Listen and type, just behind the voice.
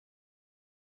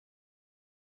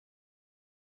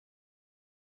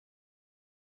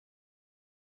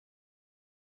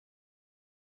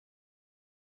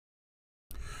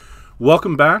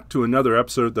Welcome back to another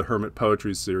episode of the Hermit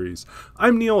Poetry Series.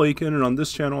 I'm Neil Aitken, and on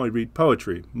this channel I read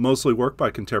poetry, mostly work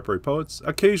by contemporary poets,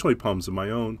 occasionally poems of my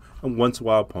own, and once in a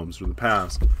while poems from the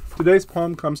past. Today's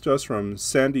poem comes to us from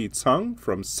Sandy Tseng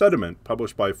from Sediment,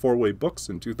 published by Four Way Books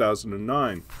in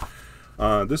 2009.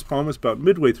 This poem is about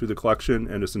midway through the collection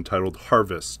and is entitled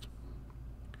Harvest.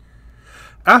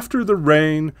 After the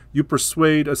rain, you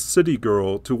persuade a city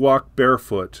girl to walk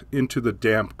barefoot into the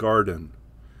damp garden.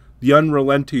 The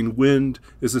unrelenting wind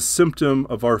is a symptom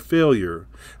of our failure,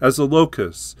 as the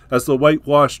locusts, as the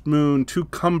whitewashed moon too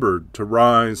cumbered to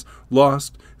rise,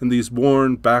 lost in these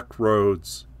worn back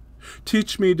roads.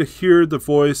 Teach me to hear the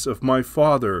voice of my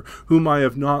father, whom I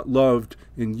have not loved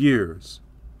in years.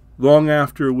 Long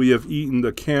after we have eaten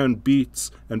the canned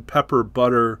beets and pepper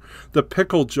butter, the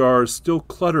pickle jars still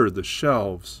clutter the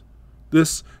shelves.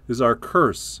 This is our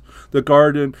curse. The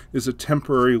garden is a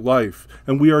temporary life,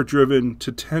 and we are driven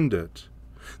to tend it.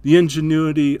 The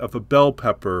ingenuity of a bell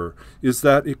pepper is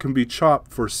that it can be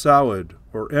chopped for salad,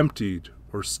 or emptied,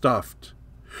 or stuffed.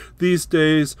 These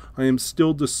days I am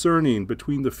still discerning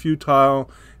between the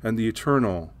futile and the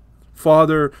eternal.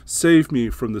 Father, save me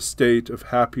from the state of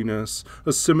happiness,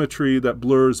 a symmetry that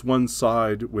blurs one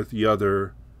side with the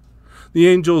other. The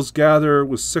angels gather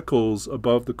with sickles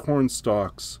above the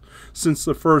cornstalks. Since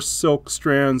the first silk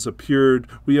strands appeared,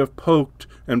 we have poked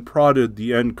and prodded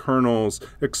the end kernels,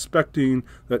 expecting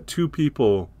that two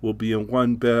people will be in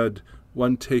one bed,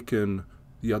 one taken,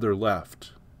 the other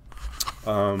left.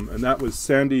 And that was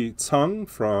Sandy Tseng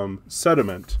from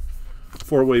Sediment,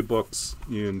 Four Way Books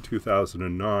in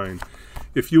 2009.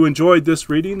 If you enjoyed this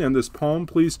reading and this poem,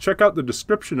 please check out the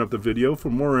description of the video for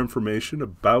more information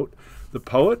about the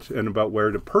poet and about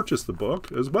where to purchase the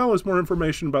book, as well as more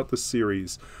information about the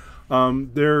series.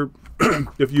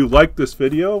 If you like this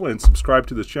video and subscribe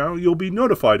to this channel, you'll be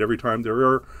notified every time there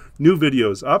are new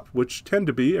videos up, which tend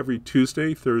to be every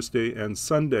Tuesday, Thursday, and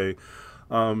Sunday.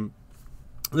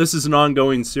 This is an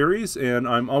ongoing series, and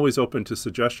I'm always open to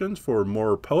suggestions for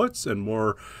more poets and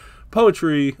more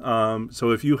poetry.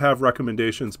 So if you have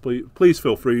recommendations, please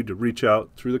feel free to reach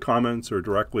out through the comments or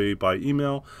directly by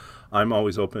email. I'm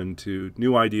always open to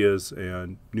new ideas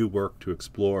and new work to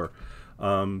explore.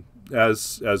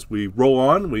 As we roll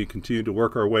on, we continue to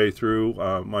work our way through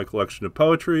my collection of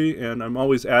poetry, and I'm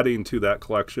always adding to that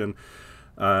collection.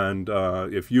 And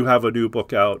if you have a new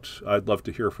book out, I'd love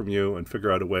to hear from you and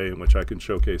figure out a way in which I can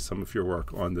showcase some of your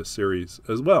work on this series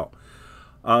as well.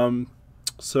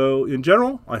 So in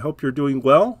general, I hope you're doing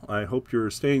well. I hope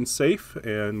you're staying safe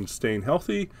and staying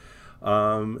healthy,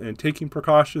 and taking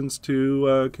precautions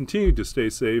to continue to stay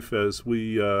safe as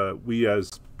we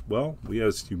as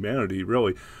humanity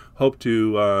really hope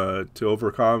to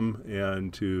overcome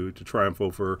and to triumph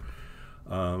over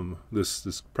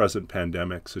this present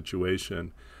pandemic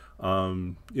situation.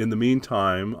 In the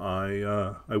meantime,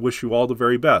 I wish you all the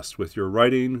very best with your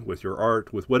writing, with your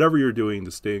art, with whatever you're doing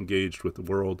to stay engaged with the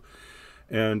world,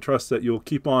 and trust that you'll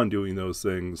keep on doing those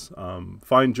things.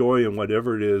 Find joy in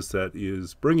whatever it is that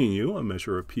is bringing you a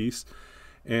measure of peace,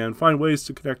 and find ways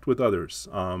to connect with others.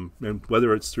 And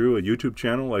whether it's through a YouTube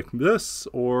channel like this,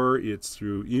 or it's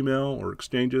through email or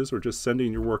exchanges, or just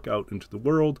sending your work out into the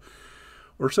world,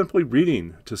 or simply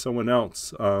reading to someone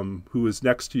else who is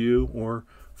next to you or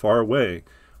far away.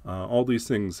 All these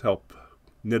things help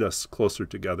knit us closer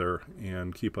together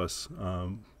and keep us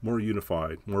more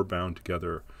unified, more bound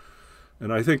together.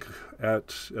 And I think at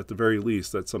the very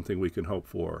least, that's something we can hope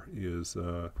for, is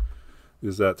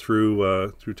that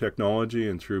through technology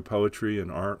and through poetry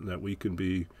and art, that we can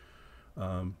be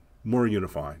more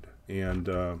unified.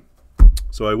 And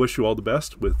so I wish you all the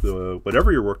best with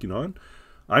whatever you're working on.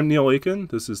 I'm Neil Aitken.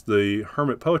 This is the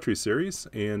Hermit Poetry Series.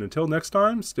 And until next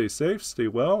time, stay safe, stay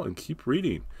well, and keep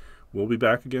reading. We'll be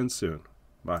back again soon.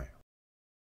 Bye.